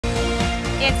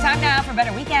It's time now for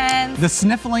Better Weekends. The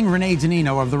sniffling Renee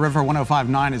Danino of the River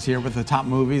 105.9 is here with the top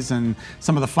movies and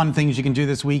some of the fun things you can do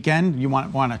this weekend. You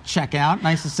want to check out.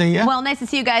 Nice to see you. Well, nice to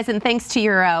see you guys, and thanks to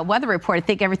your weather report, I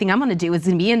think everything I'm going to do is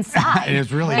going to be inside. It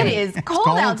is really It is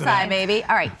cold outside, today. baby.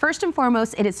 All right, first and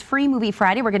foremost, it is Free Movie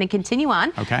Friday. We're going to continue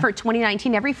on for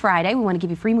 2019 every Friday. We want to give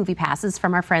you free movie passes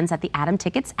from our friends at the Atom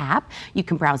Tickets app. You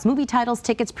can browse movie titles,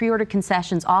 tickets, pre-order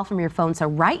concessions, all from your phone. So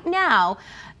right now,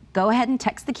 go ahead and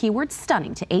text the keyword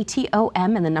STUNNING to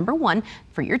ATOM and the number 1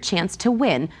 for your chance to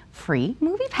win free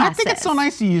movie passes. I think it's so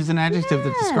nice to use an adjective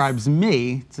that describes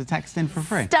me to text in for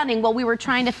free. Stunning. Well, we were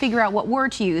trying to figure out what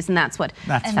word to use, and that's what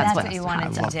what you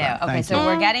wanted to do. Okay, so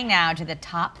we're getting now to the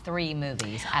top 3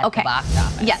 movies at the box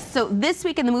office. Yes, so this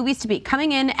week in the movies to beat,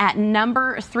 coming in at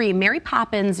number 3, Mary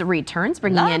Poppins Returns,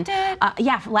 bringing Loved in,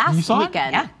 it. last You saw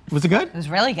weekend. It? Yeah. Was it good? It was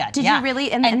really good. Did you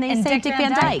really? And they say Dick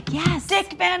Van Dyke. Yes.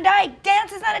 Dick Van Dyke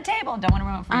dances at a table. Don't want to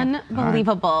ruin it for you.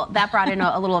 Unbelievable. Right. That brought in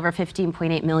a little over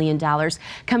 $15.8 million.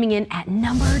 Coming in at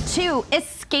number 2,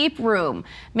 Escape Room,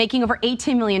 making over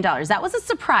 $18 million. That was a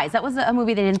surprise. That was a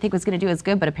movie they didn't think was going to do as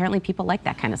good, but apparently people like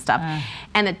that kind of stuff.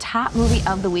 And the top movie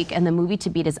of the week and the movie to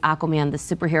beat is Aquaman, the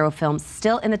superhero film,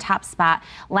 still in the top spot.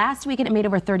 Last weekend it made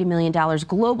over $30 million.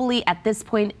 Globally, at this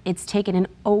point, it's taken in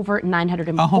over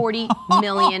 $940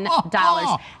 million.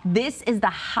 This is the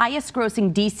highest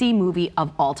grossing DC movie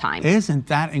of all time. Isn't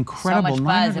that incredible? So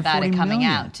much buzz about it coming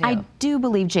out, too. I do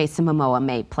believe Jason Momoa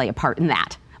may play a part in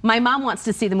that. My mom wants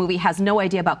to see the movie, has no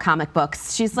idea about comic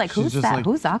books. She's like, who's that? Like,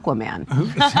 who's Aquaman?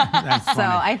 That's funny. So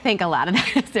I think a lot of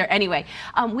that is there. Anyway,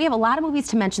 we have a lot of movies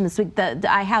to mention this week.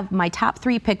 I have my top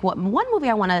 3 pick. One movie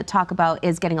I want to talk about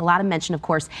is getting a lot of mention, of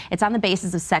course. It's On the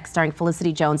Basis of Sex, starring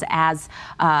Felicity Jones as,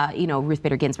 Ruth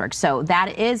Bader Ginsburg. So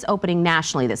that is opening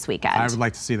nationally this weekend. I would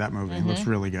like to see that movie. It looks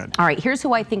really good. All right, here's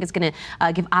who I think is going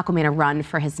to give Aquaman a run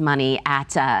for his money at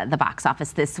the box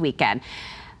office this weekend.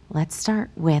 Let's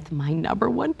start with my number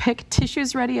 1 pick,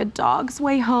 Tissues Ready, A Dog's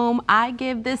Way Home. I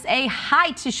give this a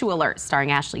high tissue alert, starring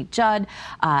Ashley Judd,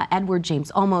 Edward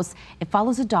James Olmos. It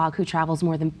follows a dog who travels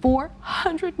more than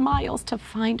 400 miles to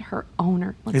find her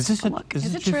owner. Let's take a look.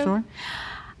 Is this a true story?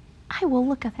 I will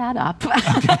look that up.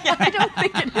 I don't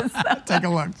think it is, though. Take a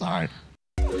look, sorry.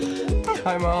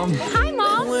 Hi, Mom. Hi,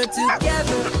 Mom.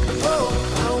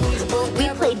 We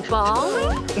played ball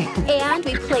and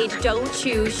we played don't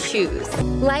choose shoes.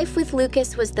 Life with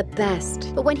Lucas was the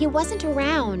best, but when he wasn't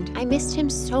around, I missed him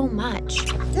so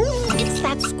much. It's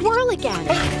that squirrel again.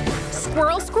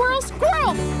 Squirrel, squirrel,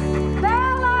 squirrel!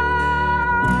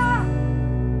 Bella!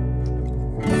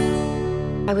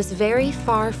 I was very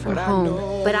far from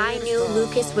home, but I knew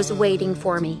Lucas was waiting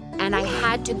for me, and I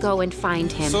had to go and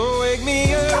find him. So wake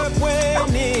me up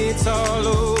when it's all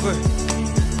over,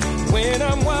 when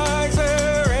I'm wiser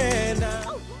and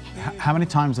How many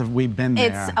times have we been there?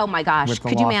 It's, oh my gosh,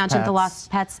 could you imagine The Lost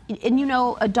Pets? And you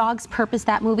know, A Dog's Purpose,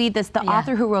 that movie, the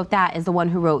author who wrote that is the one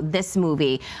who wrote this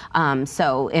movie.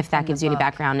 So if that gives you any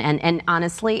background, and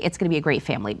honestly, it's gonna be a great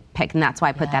family pick, and that's why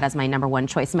I put that as my number 1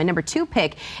 choice. My number 2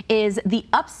 pick is The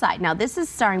Upside. Now this is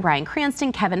starring Bryan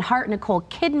Cranston, Kevin Hart, Nicole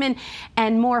Kidman,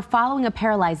 and more, following a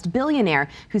paralyzed billionaire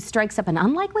who strikes up an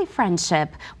unlikely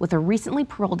friendship with a recently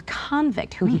paroled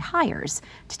convict who he hires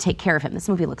to take care of him. This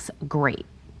movie looks great.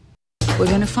 We're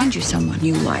gonna find you someone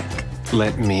you like.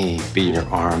 Let me be your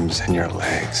arms and your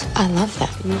legs. I love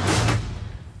that.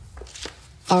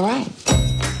 All right.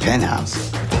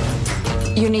 Penthouse.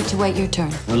 You need to wait your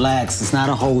turn. Relax, it's not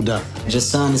a holdup.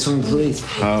 Just sign this one, please.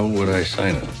 How would I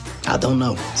sign it? I don't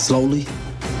know. Slowly.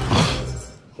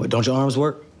 What, don't your arms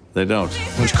work? They don't.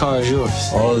 Which car is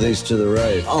yours? All of these to the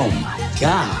right. Oh my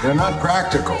God. They're not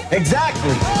practical.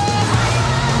 Exactly.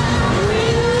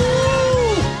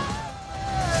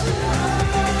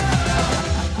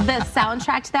 The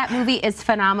soundtrack to that movie is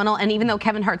phenomenal, and even though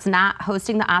Kevin Hart's not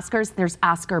hosting the Oscars, there's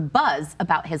Oscar buzz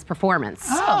about his performance.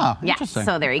 Oh, yeah, interesting.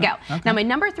 so there you go. Okay. Now, my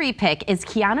number 3 pick is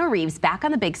Keanu Reeves back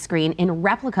on the big screen in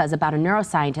Replicas, about a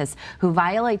neuroscientist who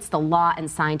violates the law and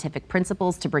scientific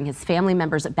principles to bring his family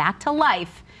members back to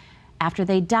life after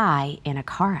they die in a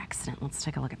car accident. Let's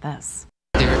take a look at this.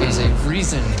 There is a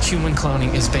reason human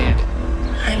cloning is banned.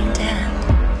 I'm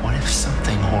dead. What if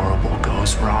something horrible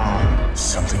goes wrong?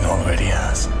 Something already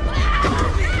has.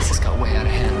 This has got way out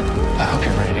of hand. I hope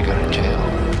you're ready to go to jail.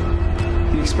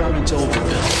 The experiment's over,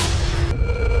 Bill.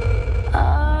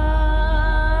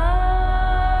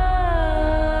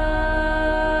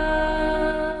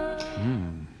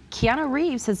 Keanu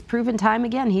Reeves has proven time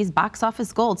again he's box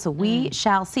office gold, so we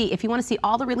shall see. If you want to see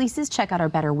all the releases, check out our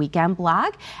Better Weekend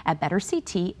blog at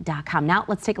betterct.com. Now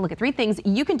let's take a look at 3 things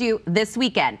you can do this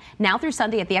weekend. Now through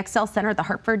Sunday at the XL Center at the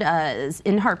Hartford,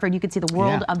 in Hartford, you can see the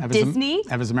world of Disney.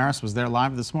 Eva Zamaris was there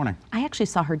live this morning. I actually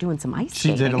saw her doing some ice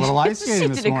skating. She did a little ice skating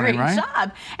this morning, right? She did a great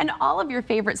job. And all of your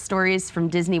favorite stories from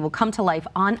Disney will come to life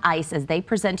on ice as they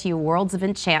present to you Worlds of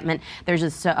Enchantment.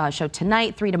 There's a show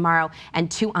tonight, 3 tomorrow, and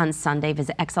 2 on Sunday.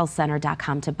 Visit xlcenter.com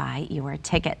to buy your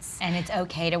tickets. And it's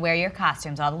okay to wear your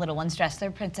costumes. All the little ones dress their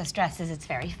princess dresses. It's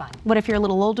very fun. What if you're a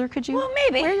little older? Could you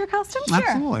wear your costume? Sure.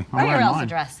 Absolutely. Or your Elsa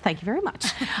dress. Thank you very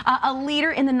much. A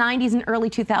leader in the 90s and early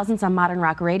 2000s on modern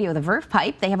rock radio, the Verve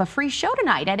Pipe. They have a free show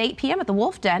tonight at 8 p.m. at the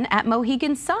Wolf Den at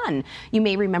Mohegan Sun. You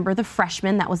may remember The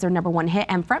Freshman. That was their #1 hit.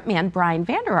 And frontman Brian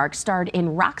Vander Ark starred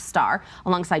in Rockstar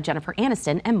alongside Jennifer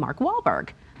Aniston and Mark Wahlberg.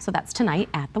 So that's tonight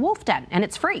at the Wolf Den, and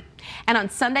it's free. And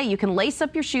on Sunday, you can lace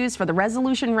up your shoes for the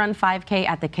Resolution Run 5K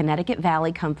at the Connecticut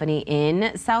Valley Company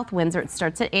in South Windsor. It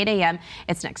starts at 8 a.m.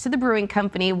 It's next to the Brewing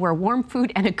Company, where warm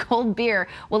food and a cold beer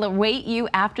will await you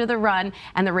after the run,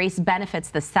 and the race benefits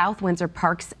the South Windsor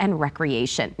Parks and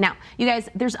Recreation. Now, you guys,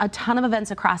 there's a ton of events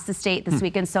across the state this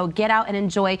weekend, so get out and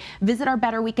enjoy. Visit our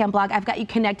Better Weekend blog. I've got you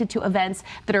connected to events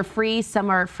that are free. Some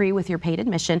are free with your paid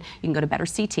admission. You can go to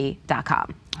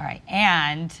betterct.com. All right,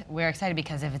 and we're excited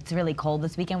because if it's really cold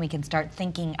this weekend, we can start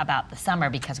thinking about the summer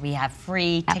because we have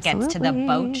free tickets to the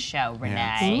boat show,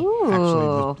 Renee.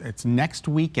 Actually, it's next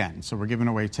weekend, so we're giving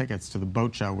away tickets to the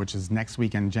boat show, which is next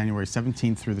weekend, January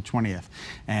 17th through the 20th,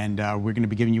 and we're going to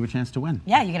be giving you a chance to win.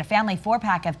 Yeah, you get a family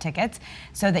 4-pack of tickets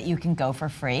so that you can go for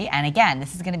free. And again,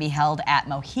 this is going to be held at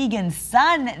Mohegan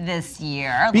Sun this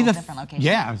year, a little different location.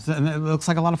 Yeah, it looks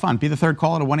like a lot of fun. Be the third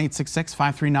caller to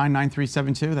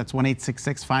 1-866-539-9372. That's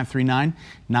 1-866-539-9372.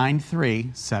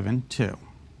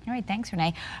 All right, thanks,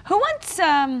 Renee. Who wants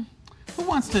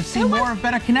to see more of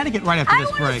Better Connecticut right after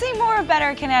this break? I want to see more of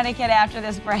Better Connecticut after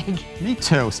this break. Me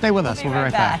too. Stay with us. We'll be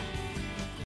right back.